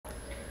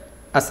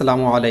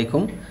আসসালামু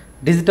আলাইকুম।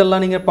 ডিজিটাল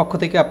লার্নিংয়ের পক্ষ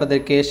থেকে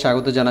আপনাদেরকে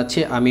স্বাগত জানাচ্ছি।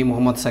 আমি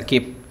মোহাম্মদ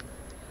সাকিব।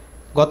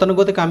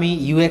 গতানুগতিক আমি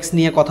ইউএক্স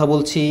নিয়ে কথা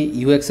বলছি,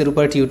 ইউএক্সের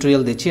উপরে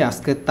টিউটোরিয়াল দিচ্ছি।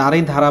 আজকে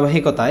তারই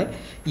ধারাবাহিকতায়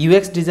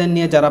ইউএক্স ডিজাইন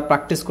নিয়ে যারা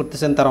প্র্যাকটিস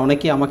করতেছেন তারা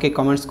অনেকেই আমাকে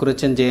কমেন্টস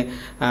করেছেন যে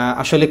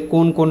আসলে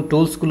কোন কোন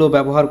টুলসগুলো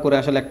ব্যবহার করে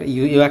আসলে একটা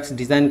ইউএক্স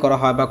ডিজাইন করা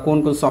হয় বা কোন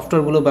কোন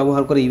সফটওয়্যারগুলো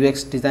ব্যবহার করে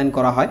ইউএক্স ডিজাইন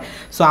করা হয়।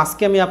 সো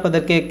আজকে আমি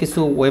আপনাদেরকে কিছু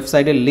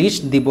ওয়েবসাইটের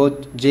লিস্ট দিব,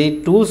 যেই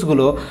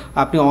টুলসগুলো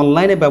আপনি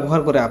অনলাইনে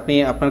ব্যবহার করে আপনি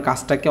আপনার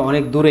কাজটাকে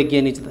অনেক দূর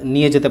এগিয়ে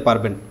নিয়ে যেতে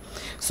পারবেন।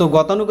 সো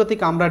গতানুগতিক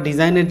আমরা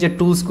ডিজাইনের যে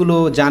টুলসগুলো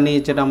জানি,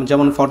 যেটা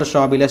যেমন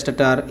Photoshop,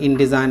 Illustrator,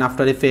 InDesign,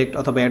 after effect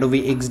অথবা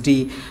অ্যাডোবি এক্সডি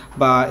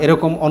বা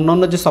এরকম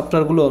অন্যান্য যে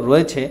সফটওয়্যারগুলো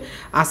রয়েছে,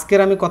 আজকের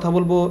আমি কথা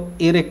বলবো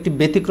এর একটি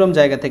ব্যতিক্রম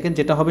জায়গা থেকে,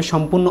 যেটা হবে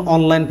সম্পূর্ণ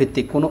অনলাইন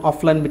ভিত্তিক, কোনো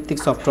অফলাইন ভিত্তিক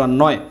সফটওয়্যার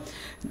নয়।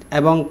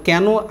 এবং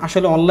কেন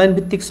আসলে অনলাইন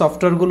ভিত্তিক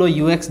সফটওয়্যারগুলো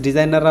ইউএক্স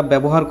ডিজাইনাররা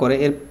ব্যবহার করে,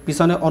 এর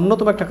পিছনে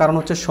অন্যতম একটা কারণ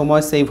হচ্ছে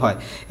সময় সেভ হয়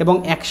এবং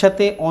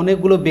একসাথে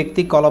অনেকগুলো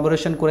ব্যক্তি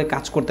কোলাবোরেশন করে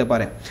কাজ করতে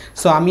পারে।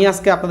 সো আমি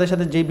আজকে আপনাদের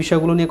সাথে যে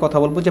বিষয়গুলো নিয়ে কথা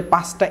বলবো, যে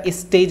 5টা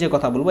স্টেজে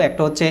কথা বলবো।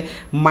 একটা হচ্ছে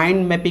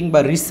মাইন্ড ম্যাপিং বা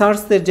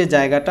রিসার্চের যে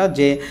জায়গাটা,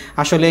 যে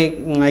আসলে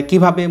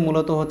কিভাবে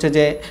মূলত হচ্ছে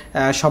যে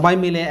সবাই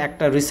মিলে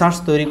একটা রিসার্চ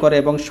তৈরি করে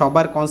এবং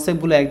সবার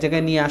কনসেপ্টগুলো এক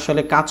জায়গায় নিয়ে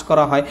আসলে কাজ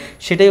করা হয়,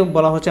 সেটাই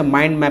বলা হচ্ছে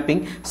মাইন্ড ম্যাপিং।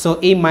 সো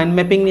এই মাইন্ড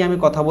ম্যাপিং নিয়ে আমি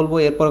কথা বলবো।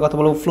 এরপরে কথা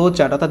বলবো ফ্লো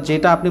চার্ট, অর্থাৎ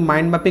যেটা আপনি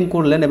মাইন্ড ম্যাপিং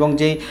করলেন এবং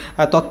যেই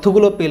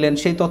তথ্যগুলো পেলেন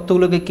সেই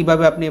তথ্যগুলোকে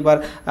কিভাবে আপনি এবার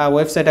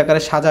ওয়েবসাইট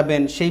আকারে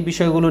সাজাবেন, সেই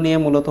বিষয়গুলো নিয়ে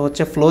মূলত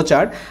হচ্ছে ফ্লো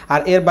চার্ট।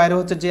 আর এর বাইরে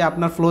হচ্ছে যে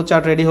আপনার ফ্লো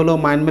চার্ট রেডি হলো,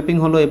 মাইন্ড ম্যাপিং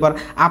হলো, এবার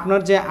আপনার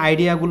যে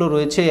আইডিয়াগুলো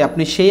রয়েছে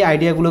আপনি সেই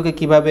আইডিয়াগুলোকে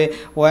কিভাবে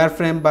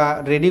ওয়্যারফ্রেম বা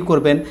রেডি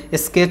করবেন,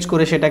 স্কেচ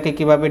করে সেটাকে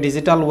কিভাবে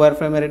ডিজিটাল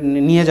ওয়্যারফ্রেমে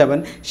নিয়ে যাবেন,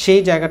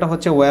 সেই জায়গাটা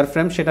হচ্ছে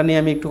ওয়্যারফ্রেম, সেটা নিয়ে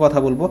আমি একটু কথা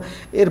বলবো।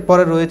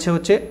 এরপরে রয়েছে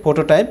হচ্ছে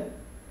প্রোটোটাইপ,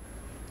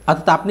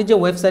 অর্থাৎ আপনি যে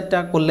ওয়েবসাইটটা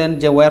করলেন,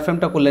 যে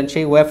ওয়্যারফ্রেমটা করলেন,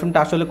 সেই ওয়্যারফ্রেমটা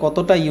আসলে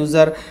কতটা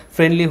ইউজার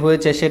ফ্রেন্ডলি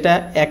হয়েছে, সেটা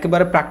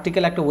একেবারে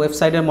প্র্যাকটিক্যাল একটা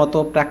ওয়েবসাইটের মতো,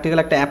 প্র্যাকটিক্যাল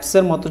একটা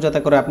অ্যাপসের মতো, যাতে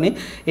করে আপনি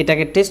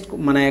এটাকে টেস্ট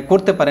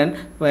করতে পারেন,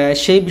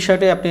 সেই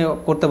বিষয়টাই আপনি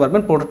করতে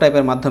পারবেন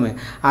প্রোটোটাইপের মাধ্যমে।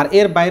 আর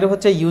এর বাইরে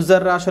হচ্ছে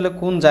ইউজাররা আসলে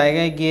কোন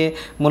জায়গায় গিয়ে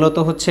মূলত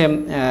হচ্ছে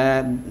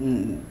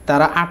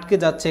তারা আটকে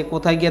যাচ্ছে,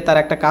 কোথায় গিয়ে তারা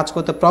একটা কাজ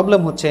করতে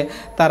প্রবলেম হচ্ছে,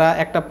 তারা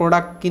একটা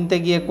প্রোডাক্ট কিনতে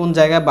গিয়ে কোন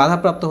জায়গায়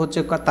বাধাপ্রাপ্ত হচ্ছে,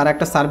 তারা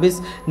একটা সার্ভিস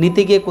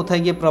নিতে গিয়ে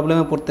কোথায় গিয়ে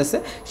প্রবলেমে পড়তেছে,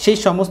 সেই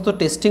সমস্ত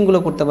টেস্টিংগুলো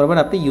করতে পারবেন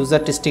আপনি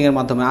ইউজার টেস্টিংয়ের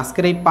মাধ্যমে।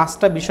 আজকের এই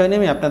 5টা বিষয় নিয়ে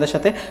আমি আপনাদের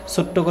সাথে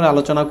ছোট্ট করে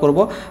আলোচনা করব।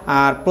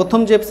 আর প্রথম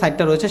যে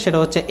সাইটটা রয়েছে সেটা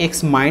হচ্ছে এক্স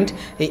মাইন্ড।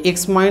 এই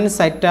এক্স মাইন্ড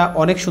সাইটটা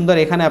অনেক সুন্দর।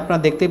 এখানে আপনারা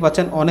দেখতেই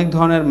পাচ্ছেন অনেক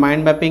ধরনের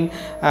মাইন্ড ম্যাপিং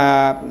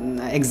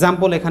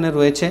এক্সাম্পল এখানে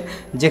রয়েছে,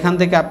 যেখান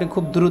থেকে আপনি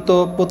খুব দ্রুত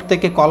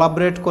প্রত্যেকে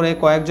কোলাবরেট করে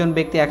কয়েকজন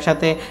ব্যক্তি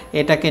একসাথে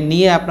এটাকে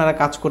নিয়ে আপনারা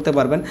কাজ করতে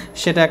পারবেন,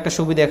 সেটা একটা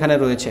সুবিধা এখানে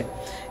রয়েছে।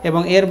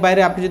 এবং এর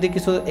বাইরে আপনি যদি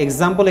কিছু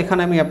এক্সাম্পল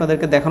এখানে আমি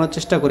আপনাদেরকে দেখানোর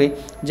চেষ্টা করি,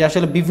 যে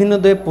আসলে বিভিন্ন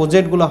যে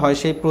প্রজেক্টগুলো হয়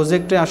সেই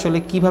প্রজেক্টে আসলে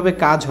কিভাবে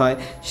কাজ হয়,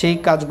 সেই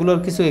কাজগুলোর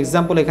কিছু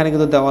এক্সাম্পল এখানে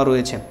কিন্তু দেওয়া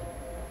রয়েছে।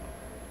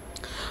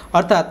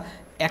 অর্থাৎ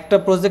একটা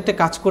প্রজেক্টে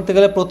কাজ করতে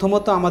গেলে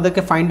প্রথমত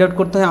আমাদেরকে ফাইন্ড আউট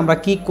করতে হয় আমরা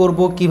কি করব,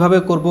 কিভাবে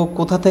করব,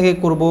 কোথা থেকে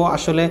করব,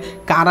 আসলে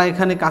কারা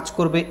এখানে কাজ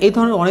করবে, এই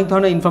ধরনের অনেক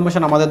ধরনের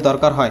ইনফরমেশন আমাদের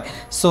দরকার হয়।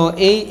 সো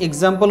এই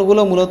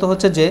এক্সাম্পলগুলো মূলত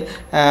হচ্ছে যে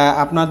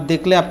আপনার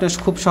দেখলে আপনি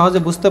খুব সহজে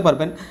বুঝতে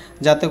পারবেন,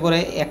 যাতে করে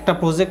একটা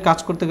প্রজেক্ট কাজ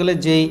করতে গেলে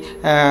যেই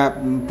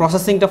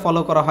প্রসেসিংটা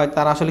ফলো করা হয়,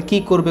 তারা আসলে কি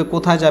করবে,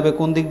 কোথায় যাবে,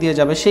 কোন দিক দিয়ে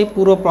যাবে, সেই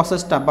পুরো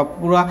প্রসেসটা বা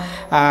পুরো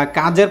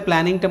কাজের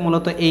প্ল্যানিংটা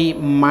মূলত এই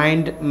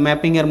মাইন্ড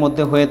ম্যাপিংয়ের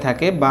মধ্যে হয়ে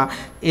থাকে। বা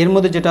এর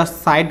মধ্যে যেটা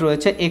সাইট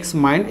রয়েছে এক্স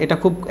মাইন্ড, এটা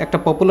খুব একটা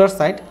পপুলার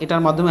সাইট,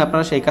 এটার মাধ্যমে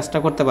আপনারা সেই কাজটা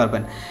করতে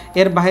পারবেন।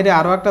 এর বাইরে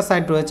আরও একটা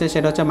সাইট রয়েছে,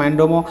 সেটা হচ্ছে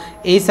মাইন্ডোমো।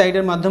 এই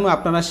সাইটের মাধ্যমে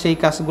আপনারা সেই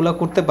কাজগুলো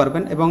করতে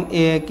পারবেন এবং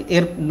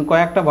এর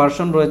কয়েকটা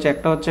ভার্সন রয়েছে।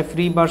 একটা হচ্ছে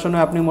ফ্রি ভার্সনে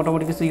আপনি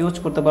মোটামুটি কিছু ইউজ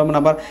করতে পারবেন,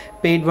 আবার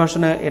পেইড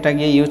ভার্সনে এটা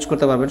গিয়ে ইউজ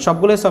করতে পারবেন।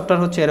 সবগুলোই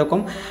সফটওয়্যার হচ্ছে এরকম।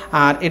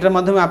 আর এটার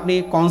মাধ্যমে আপনি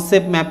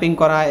কনসেপ্ট ম্যাপিং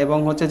করা এবং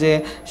হচ্ছে যে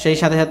সেই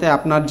সাথে সাথে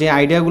আপনার যে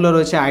আইডিয়াগুলো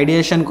রয়েছে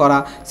আইডিয়েশন করা,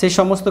 সেই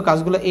সমস্ত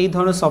কাজগুলো এই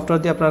ধরনের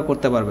সফটওয়্যার দিয়ে আপনারা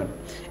করতে পারবেন।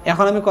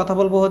 এখন আমি কথা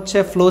বলবো হচ্ছে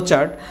ফ্লো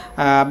চার্ট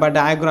বা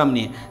ডায়াগ্রাম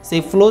নিয়ে।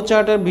 সেই ফ্লো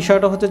চার্টের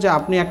বিষয়টা হচ্ছে যে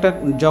আপনি একটা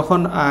যখন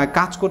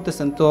কাজ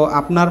করতেছেন, তো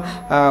আপনার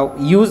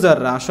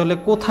ইউজাররা আসলে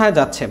কোথায়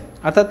যাচ্ছে,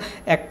 অর্থাৎ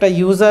একটা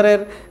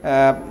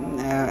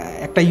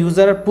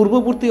ইউজারের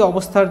পূর্ববর্তী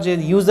অবস্থার যে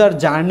ইউজার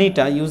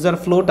জার্নিটা, ইউজার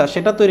ফ্লোটা,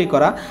 সেটা তৈরি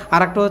করা।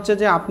 আর একটা হচ্ছে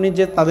যে আপনি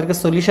যে তাদেরকে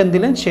সলিউশন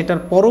দিলেন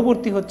সেটার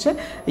পরবর্তী হচ্ছে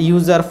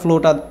ইউজার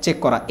ফ্লোটা চেক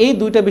করা। এই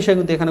দুইটা বিষয়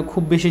কিন্তু এখানে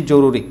খুব বেশি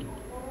জরুরি।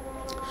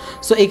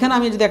 সো এখানে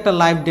আমি যদি একটা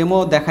লাইভ ডেমো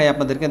দেখাই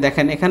আপনাদেরকে,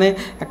 দেখেন এখানে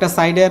একটা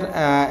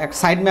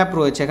সাইড ম্যাপ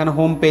রয়েছে, এখানে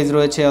হোম পেজ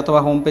রয়েছে, অথবা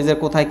হোম পেজের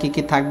কোথায় কী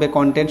কী থাকবে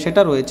কন্টেন্ট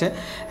সেটা রয়েছে,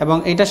 এবং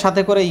এটার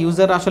সাথে করে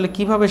ইউজার আসলে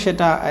কিভাবে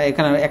সেটা,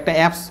 এখানে একটা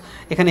অ্যাপস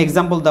এখানে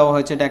এক্সাম্পল দেওয়া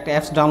হয়েছে। এটা একটা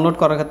অ্যাপস ডাউনলোড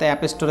করার ক্ষেত্রে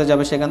অ্যাপ স্টোরে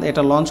যাবে, সেখানে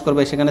এটা লঞ্চ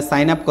করবে, সেখানে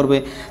সাইন আপ করবে,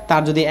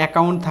 তার যদি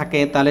অ্যাকাউন্ট থাকে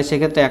তাহলে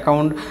সেক্ষেত্রে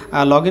অ্যাকাউন্ট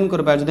লগ ইন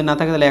করবে, আর যদি না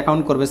থাকে তাহলে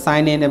অ্যাকাউন্ট করবে,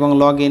 সাইন ইন এবং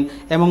লগ ইন,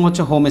 এবং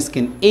হচ্ছে হোম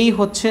স্ক্রিন। এই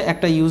হচ্ছে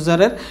একটা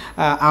ইউজারের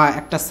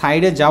একটা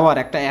সাইডে যাওয়ার,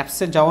 একটা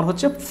অ্যাপসে যাওয়ার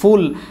হচ্ছে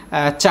ফুল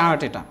চার্ট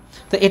এটা।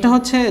 তো এটা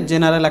হচ্ছে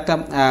জেনারেল একটা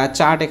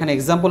চার্ট এখানে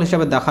এক্সাম্পল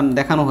হিসেবে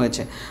দেখানো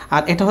হয়েছে।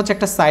 আর এটা হচ্ছে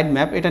একটা সাইড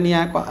ম্যাপ, এটা নিয়ে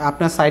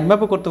আপনার সাইড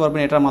ম্যাপও করতে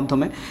পারবেন এটার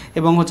মাধ্যমে,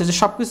 এবং হচ্ছে যে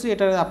সব কিছু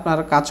এটা আপনার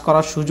কাজ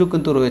করার সুযোগ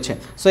কিন্তু রয়েছে।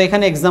 সো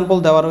এখানে এক্সাম্পল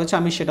দেওয়া রয়েছে,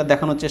 আমি সেটা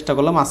দেখানোর চেষ্টা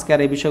করলাম। আজকে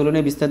আর এই বিষয়গুলো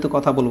নিয়ে বিস্তারিত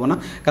কথা বলবো না,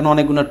 কারণ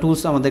অনেকগুলো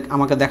টুলস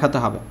আমাকে দেখাতে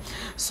হবে।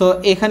 সো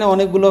এখানে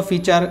অনেকগুলো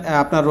ফিচার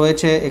আপনার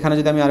রয়েছে। এখানে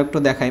যদি আমি আরেকটু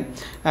দেখাই,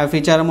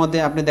 ফিচারের মধ্যে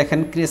আপনি দেখেন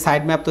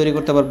সাইড ম্যাপ তৈরি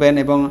করতে পারবেন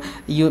এবং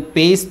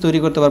পেজ তৈরি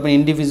করতে পারবেন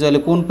ইন্ডিভিজুয়ালি,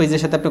 কোন পেজের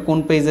সাথে আপনি কোন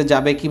পেজে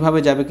যাবে, কিভাবে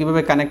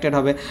কানেক্টেড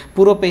হবে,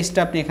 পুরো পেজটা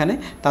আপনি এখানে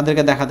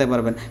তাদেরকে দেখাতে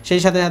পারবেন। সেই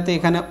সাথে সাথে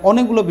এখানে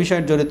অনেকগুলো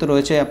বিষয় জড়িত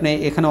রয়েছে। আপনি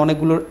এখানে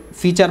অনেকগুলো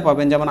ফিচার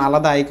পাবেন, যেমন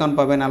আলাদা আইকন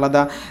পাবেন,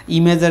 আলাদা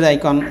ইমেজের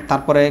আইকন,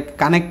 তারপরে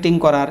কানেক্টিং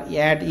করার,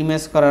 অ্যাড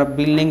ইমেজ করার,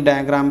 বিল্ডিং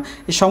ডায়াগ্রাম,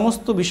 এই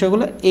সমস্ত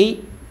বিষয়গুলো এই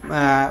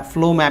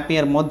ফ্লো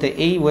ম্যাপিংয়ের মধ্যে,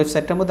 এই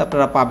ওয়েবসাইটটার মধ্যে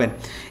আপনারা পাবেন।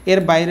 এর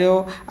বাইরেও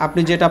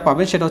আপনি যেটা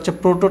পাবেন সেটা হচ্ছে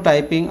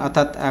প্রোটোটাইপিং,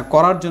 অর্থাৎ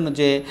করার জন্য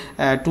যে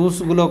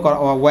টুলসগুলো,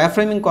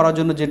 ওয়্যারফ্রেমিং করার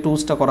জন্য যে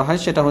টুলসটা করা হয়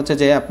সেটা হচ্ছে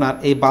যে আপনার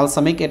এই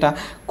বালসামিক। এটা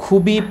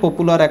খুবই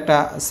পপুলার একটা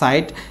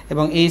সাইট,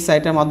 এবং এই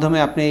সাইটের মাধ্যমে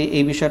আপনি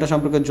এই বিষয়টা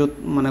সম্পর্কে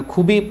মানে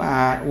খুবই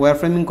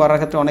ওয়্যারফ্রেমিং করার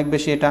ক্ষেত্রে অনেক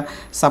বেশি এটা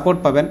সাপোর্ট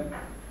পাবেন।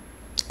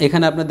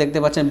 এখানে আপনি দেখতে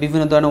পাচ্ছেন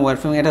বিভিন্ন ধরনের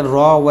ওয়্যারফ্রেমিং, এটা র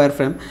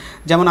ওয়্যারফ্রেম,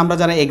 যেমন আমরা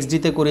যারা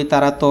এক্সডিতে করি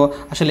তারা তো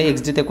আসলে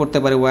এক্সডিতে করতে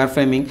পারে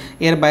ওয়্যারফ্রেমিং।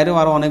 এর বাইরেও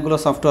আরও অনেকগুলো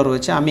সফটওয়্যার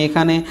রয়েছে। আমি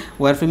এখানে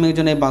ওয়্যারফ্রেমিংয়ের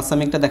জন্য এই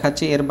বালসামিকটা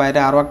দেখাচ্ছি। এর বাইরে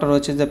আরও একটা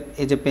রয়েছে যে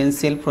এই যে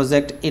পেন্সিল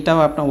প্রজেক্ট, এটাও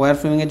আপনার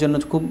ওয়্যারফ্রেমিংয়ের জন্য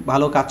খুব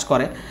ভালো কাজ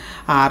করে।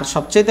 আর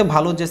সবচেয়ে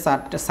ভালো যে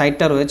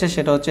সাইটটা রয়েছে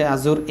সেটা হচ্ছে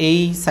অ্যাজুর। এই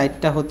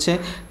সাইটটা হচ্ছে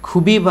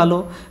খুবই ভালো,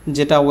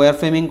 যেটা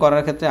ওয়্যারফ্রেমিং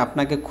করার ক্ষেত্রে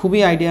আপনাকে খুবই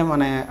আইডিয়া,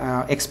 মানে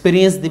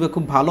এক্সপিরিয়েন্স দিবে,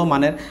 খুব ভালো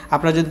মানের।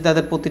 আপনারা যদি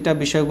তাদের প্রতিটা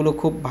বিষয়গুলো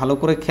খুব ভালো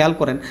করে খেয়াল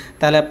করেন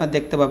তাহলে আপনারা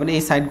দেখতে পাবেন।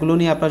 এই সাইটগুলো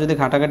নিয়ে আপনারা যদি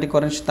ঘাটাঘাটি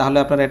করেন তাহলে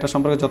আপনারা এটা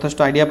সম্পর্কে যথেষ্ট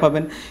আইডিয়া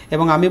পাবেন।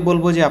 এবং আমি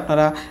বলবো যে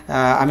আপনারা,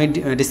 আমি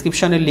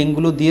ডিসক্রিপশনের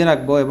লিঙ্কগুলো দিয়ে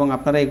রাখবো, এবং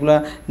আপনারা এগুলো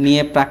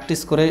নিয়ে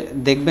প্র্যাকটিস করে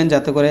দেখবেন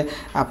যাতে করে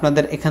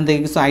আপনাদের এখান থেকে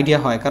কিছু আইডিয়া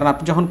হয়। কারণ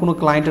আপনি যখন কোনো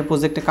ক্লায়েন্টের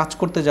প্রজেক্টে কাজ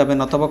করতে যাবেন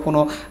অথবা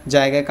কোনো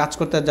জায়গায় কাজ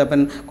করতে যাবেন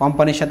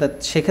কোম্পানির সাথে,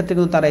 সেক্ষেত্রে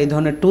কিন্তু তারা এই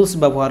ধরনের টুলস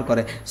ব্যবহার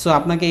করে। সো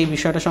আপনাকে এই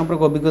বিষয়টা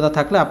সম্পর্কে অভিজ্ঞতা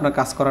থাকলে আপনার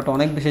কাজ করাটা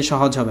অনেক বেশি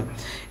সহজ হবে।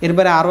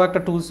 এরপরে আরও একটা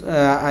টুলস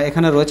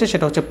এখানে রয়েছে,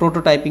 সেটা হচ্ছে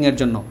প্রোটোটাইপিংয়ের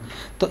জন্য।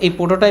 তো এই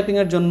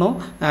প্রোটোটাইপিংয়ের জন্য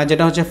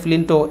যেটা হচ্ছে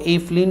ফ্লিন্টো, এই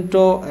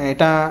ফ্লিন্টো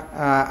এটা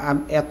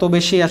এত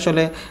বেশি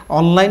আসলে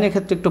অনলাইনের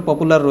ক্ষেত্রে একটু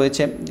পপুলার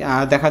রয়েছে।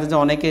 দেখা যায় যে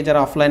অনেকে যারা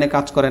অফলাইনে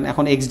কাজ করেন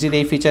এখন এক্সডির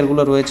এই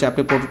ফিচারগুলো রয়েছে,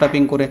 আপনি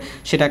প্রোটোটাইপিং করে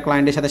সেটা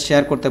ক্লায়েন্টের সাথে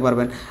শেয়ার করতে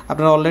পারবেন।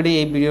 আপনারা অলরেডি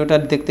এই ভিডিওটা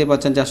দেখতে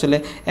পাচ্ছেন যে আসলে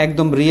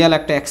একদম রিয়েল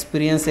একটা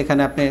এক্সপিরিয়েন্স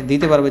এখানে আপনি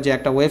দিতে পারবে, যে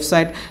একটা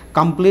ওয়েবসাইট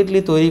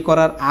কমপ্লিটলি তৈরি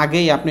করার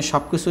আগেই আপনি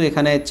সব কিছু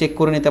এখানে চেক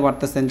করে নিতে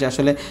পারতেছেন যে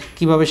আসলে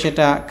কিভাবে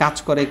সেটা কাজ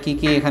করে, কি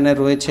কি এখানে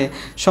রয়েছে,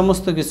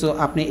 সমস্ত কিছু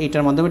আপনি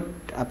এইটার মাধ্যমে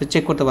আপনি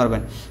চেক করতে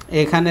পারবেন।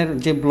 এখানের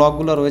যে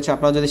ব্লগগুলো রয়েছে,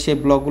 আপনারা যদি সেই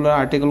ব্লগগুলোর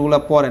আর্টিকেলগুলো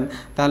পড়েন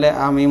তাহলে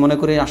আমি মনে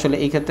করি আসলে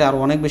এই ক্ষেত্রে আরও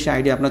অনেক বেশি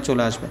আইডিয়া আপনার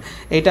চলে আসবে।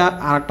 এটা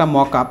আর একটা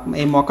মকআপ,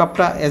 এই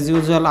মকআপটা অ্যাজ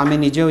ইউজুয়াল আমি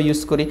নিজেও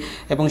ইউজ করি,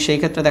 এবং সেই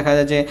ক্ষেত্রে দেখা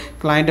যায় যে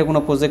ক্লায়েন্টের কোনো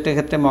প্রজেক্টের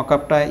ক্ষেত্রে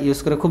মকআপটা ইউজ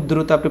করে খুব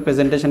দ্রুত আপনি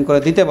প্রেজেন্টেশন করে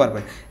দিতে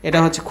পারবেন। এটা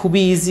হচ্ছে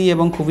খুবই ইজি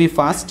এবং খুবই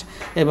ফাস্ট,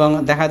 এবং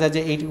দেখা যায়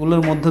যে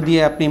এইগুলোর মধ্য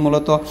দিয়ে আপনি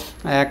মূলত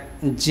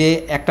যে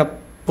একটা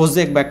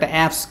প্রজেক্ট বা একটা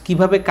অ্যাপস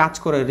কীভাবে কাজ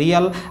করে,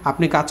 রিয়াল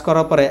আপনি কাজ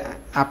করার পরে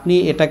আপনি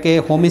এটাকে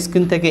হোম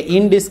স্ক্রিন থেকে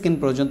ইন্ড স্ক্রিন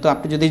পর্যন্ত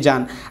আপনি যদি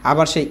যান,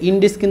 আবার সেই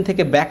ইন্ড স্ক্রিন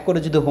থেকে ব্যাক করে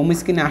যদি হোম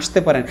স্ক্রিনে আসতে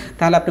পারেন,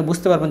 তাহলে আপনি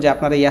বুঝতে পারবেন যে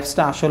আপনার এই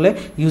অ্যাপসটা আসলে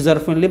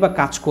ইউজার ফ্রেন্ডলি বা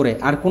কাজ করে।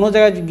 আর কোনো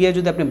জায়গায় গিয়ে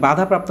যদি আপনি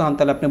বাধাপ্রাপ্ত হন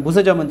তাহলে আপনি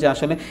বুঝে যাবেন যে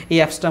আসলে এই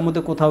অ্যাপসটার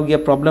মধ্যে কোথাও গিয়ে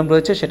প্রবলেম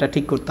রয়েছে, সেটা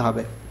ঠিক করতে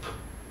হবে।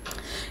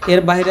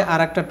 এর বাইরে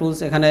আর একটা টুলস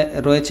এখানে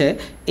রয়েছে,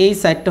 এই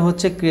সাইটটা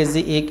হচ্ছে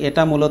ক্রেজি ইক।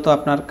 এটা মূলত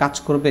আপনার কাজ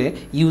করবে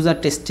ইউজার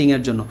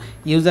টেস্টিংয়ের জন্য।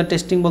 ইউজার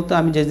টেস্টিং বলতে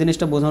আমি যে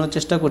জিনিসটা বোঝানোর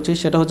চেষ্টা করছি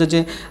সেটা হচ্ছে যে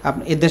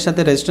আপনি এদের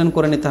সাথে রেজিস্ট্রেশন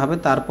করে নিতে হবে,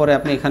 তারপরে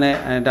আপনি এখানে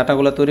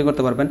ডাটাগুলো তৈরি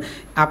করতে পারবেন।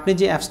 আপনি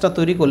যে অ্যাপসটা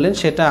তৈরি করলেন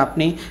সেটা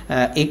আপনি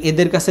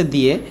এদের কাছে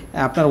দিয়ে,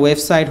 আপনার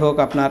ওয়েবসাইট হোক,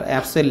 আপনার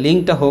অ্যাপসের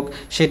লিঙ্কটা হোক,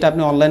 সেটা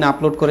আপনি অনলাইনে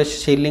আপলোড করে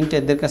সেই লিঙ্কটা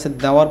এদের কাছে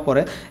দেওয়ার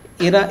পরে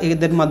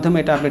এদের মাধ্যমে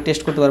এটা আপনি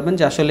টেস্ট করতে পারবেন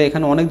যে আসলে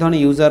এখানে অনেক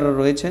ধরনের ইউজার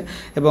রয়েছে,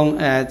 এবং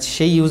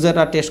সেই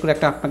ইউজাররা টেস্ট করে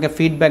একটা আপনাকে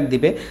ফিডব্যাক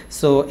দিবে।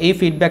 সো এই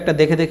ফিডব্যাকটা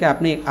দেখে দেখে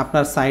আপনি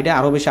আপনার সাইডে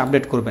আরও বেশি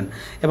আপডেট করবেন।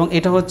 এবং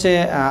এটা হচ্ছে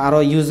আরও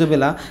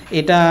ইউজেবল,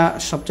 এটা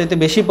সবচাইতে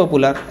বেশি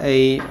পপুলার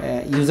এই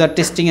ইউজার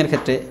টেস্টিংয়ের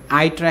ক্ষেত্রে।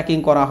 আই ট্র্যাকিং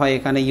করা হয়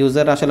এখানে,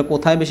 ইউজার আসলে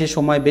কোথায় বেশি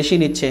সময় বেশি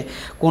নিচ্ছে,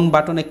 কোন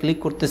বাটনে ক্লিক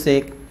করতেছে,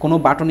 কোনো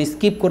বাটন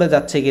স্কিপ করে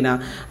যাচ্ছে কিনা,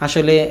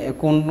 আসলে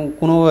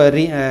কোনো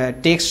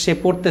টেক্সট সে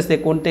পড়তেছে,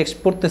 কোন টেক্সট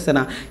পড়তেছে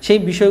না, সেই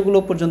বিষয়গুলো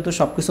পর্যন্ত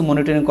সব কিছু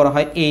মনিটরিং করা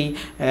হয় এই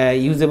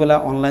ইউজেবল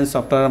অনলাইন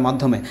সফটওয়্যারের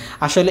মাধ্যমে।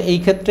 আসলে এই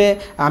ক্ষেত্রে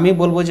আমি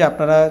বলবো যে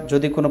আপনারা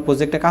যদি কোনো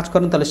প্রজেক্টে কাজ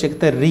করেন তাহলে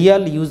সেক্ষেত্রে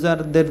রিয়াল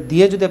ইউজারদের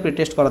দিয়ে যদি আপনি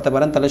টেস্ট করাতে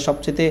পারেন তাহলে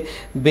সবচেয়ে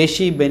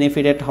বেশি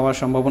বেনিফিটেড হওয়ার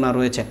সম্ভাবনা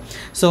রয়েছে।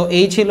 সো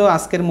এই ছিল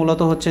আজকের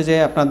মূলত হচ্ছে যে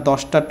আপনার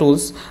 10টা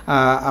টুলস।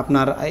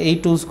 আপনার এই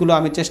টুলসগুলো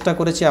আমি চেষ্টা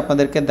করেছি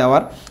আপনাদেরকে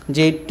দেওয়ার,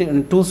 যে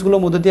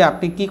টুলসগুলোর মধ্যে দিয়ে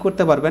আপনি কি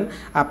করতে পারবেন,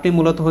 আপনি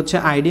মূলত হচ্ছে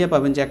আইডিয়া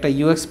পাবেন যে একটা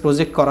ইউএক্স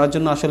প্রজেক্ট করার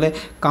জন্য আসলে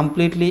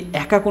কমপ্লিটলি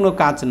একা কোনো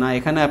কাজ না।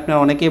 এখানে আপনারা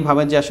অনেকেই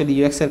ভাবেন যে আসলে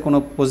ইউএক্সের কোনো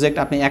প্রজেক্ট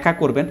আপনি একা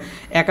করবেন,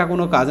 একা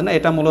কোনো কাজ না।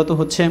 এটা মূলত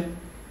হচ্ছে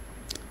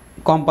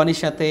কোম্পানির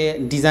সাথে,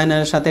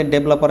 ডিজাইনারের সাথে,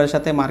 ডেভেলপারের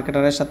সাথে,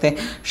 মার্কেটারের সাথে,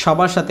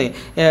 সবার সাথে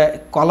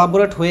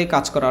কোলাবোরেট হয়ে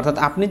কাজ করা। অর্থাৎ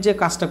আপনি যে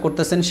কাজটা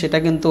করতেছেন সেটা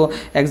কিন্তু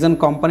একজন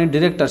কোম্পানির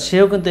ডিরেক্টর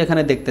সেও কিন্তু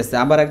এখানে দেখতেছে,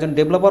 আবার একজন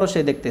ডেভেলপারও সে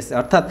দেখতেছে।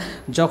 অর্থাৎ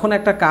যখন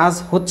একটা কাজ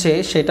হচ্ছে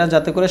সেটা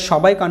যাতে করে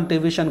সবাই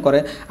কন্ট্রিবিউশন করে,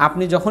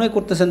 আপনি যখনই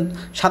করতেছেন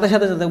সাথে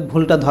সাথে যাতে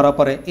ভুলটা ধরা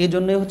পড়ে, এই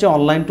জন্যই হচ্ছে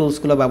অনলাইন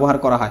টুলসগুলো ব্যবহার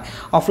করা হয়।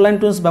 অফলাইন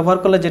টুলস ব্যবহার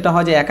করলে যেটা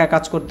হয় যে একা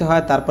কাজ করতে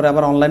হয়, তারপরে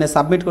আবার অনলাইনে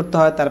সাবমিট করতে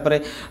হয়, তারপরে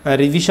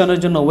রিভিশনের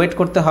জন্য ওয়েট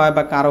করতে হয়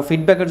বা কারো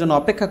ফিডব্যাকের জন্য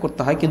অপেক্ষা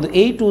করতে হয়। কিন্তু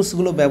এই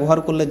টুলসগুলো ব্যবহার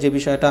করলে যে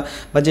বিষয়টা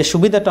বা যে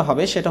সুবিধাটা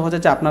হবে সেটা হচ্ছে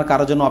যে আপনার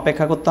কারোর জন্য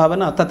অপেক্ষা করতে হবে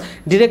না। অর্থাৎ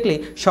ডিরেক্টলি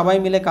সবাই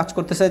মিলে কাজ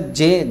করতেছে,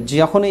 যে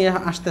যখনই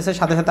আসতেছে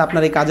সাথে সাথে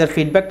আপনার এই কাজের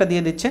ফিডব্যাকটা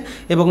দিয়ে দিচ্ছে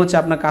এবং হচ্ছে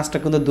আপনার কাজটা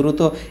কিন্তু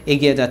দ্রুত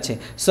এগিয়ে যাচ্ছে।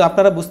 সো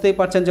আপনারা বুঝতেই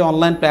পারছেন যে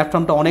অনলাইন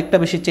প্ল্যাটফর্মটা অনেকটা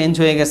বেশি চেঞ্জ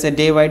হয়ে গেছে।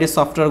 ডে বাই ডে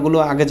সফটওয়্যারগুলো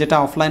আগে যেটা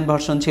অফলাইন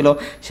ভার্সন ছিল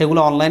সেগুলো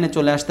অনলাইনে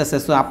চলে আসতেছে।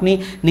 সো আপনি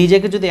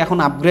নিজেকে যদি এখন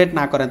আপগ্রেড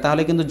না করেন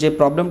তাহলে কিন্তু যে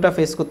প্রবলেমটা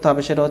ফেস করতে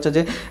হবে সেটা হচ্ছে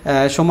যে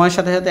সময়ের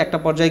সাথে সাথে একটা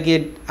পর্যায়ে গিয়ে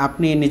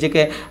আপনি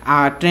নিজেকে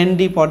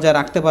ট্রেন্ডি পর্যায়ে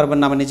রাখতে পারবেন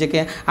না বা নিজেকে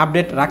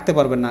আপডেট রাখতে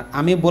পারবেন না।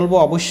 আমি বলবো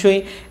অবশ্যই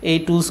এই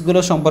টুলসগুলো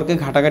সম্পর্কে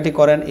ঘাটাঘাটি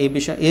করেন। এই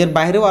বিষয় এর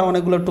বাইরেও আর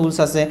অনেকগুলো টুলস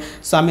আছে,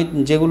 সো আমি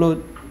যেগুলো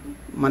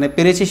মানে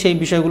পেরেছি সেই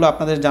বিষয়গুলো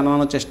আপনাদের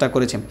জানানোর চেষ্টা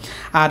করেছি।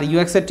 আর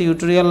ইউএক্সের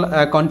টিউটোরিয়াল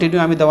কন্টিনিউ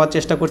আমি দেওয়ার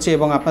চেষ্টা করছি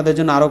এবং আপনাদের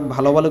জন্য আরও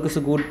ভালো ভালো কিছু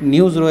গুড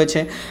নিউজ রয়েছে।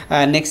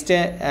 নেক্সটে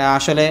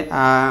আসলে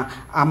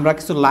আমরা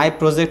কিছু লাইভ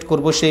প্রজেক্ট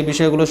করব, সেই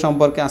বিষয়গুলো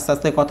সম্পর্কে আস্তে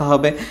আস্তে কথা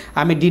হবে।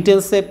 আমি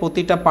ডিটেলসে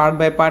প্রতিটা পার্ট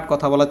বাই পার্ট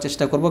কথা বলার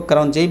চেষ্টা করব,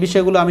 কারণ যেই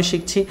বিষয়গুলো আমি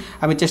শিখছি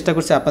আমি চেষ্টা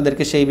করছি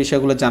আপনাদেরকে সেই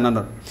বিষয়গুলো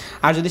জানানোর।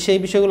 আর যদি সেই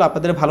বিষয়গুলো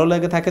আপনাদের ভালো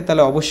লেগে থাকে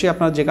তাহলে অবশ্যই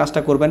আপনারা যে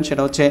কাজটা করবেন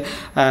সেটা হচ্ছে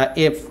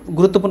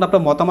গুরুত্বপূর্ণ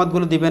আপনার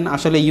মতামতগুলো দিবেন।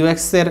 আসলে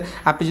ইউএক্সের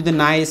আপনি যদি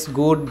নাইস,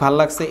 গুড, ভালো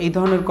লাগছে এই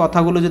ধরনের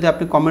কথাগুলো যদি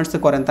আপনি কমেন্টসে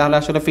করেন তাহলে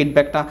আসলে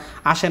ফিডব্যাকটা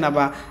আসে না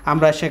বা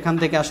আমরা সেখান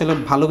থেকে আসলে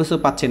ভালো কিছু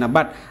পাচ্ছি না।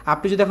 বাট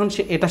আপনি যদি এখন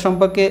এটা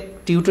সম্পর্কে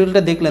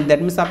টিউটোরিয়ালটা দেখলেন,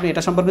 দ্যাট মিনস আপনি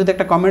এটা সম্পর্কে যদি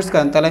একটা কমেন্টস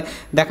করেন তাহলে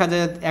দেখা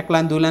যায় 1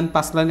 লাইন 2 লাইন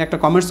 5 লাইন একটা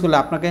কমেন্টস করলে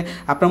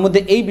আপনার মধ্যে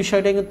এই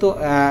বিষয়টা কিন্তু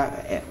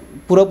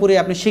পুরোপুরি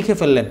আপনি শিখে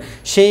ফেললেন,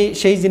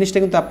 সেই জিনিসটা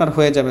কিন্তু আপনার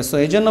হয়ে যাবে। সো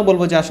এই জন্য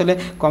বলবো যে আসলে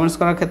কমেন্টস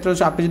করার ক্ষেত্রে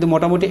আপনি যদি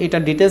মোটামুটি এটা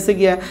ডিটেলসে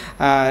গিয়ে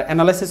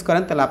অ্যানালাইসিস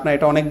করেন তাহলে আপনার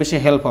এটা অনেক বেশি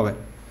হেল্প হবে।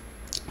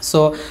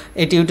 সো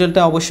এই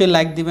টিউটোরিয়ালটা অবশ্যই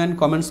লাইক দিবেন,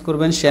 কমেন্টস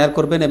করবেন, শেয়ার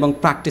করবেন এবং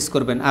প্র্যাকটিস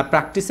করবেন। আর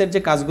প্র্যাকটিসের যে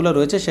কাজগুলো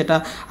রয়েছে সেটা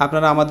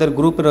আপনারা আমাদের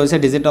গ্রুপে রয়েছে,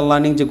 ডিজিটাল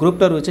লার্নিং যে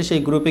গ্রুপটা রয়েছে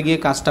সেই গ্রুপে গিয়ে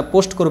কাজটা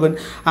পোস্ট করবেন।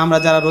 আমরা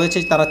যারা রয়েছে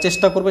তারা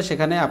চেষ্টা করবে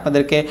সেখানে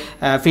আপনাদেরকে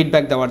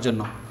ফিডব্যাক দেওয়ার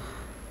জন্য।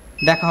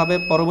 দেখা হবে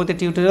পরবর্তী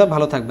টিউটোরিয়ালে।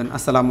 ভালো থাকবেন।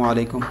 আসসালামু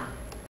আলাইকুম।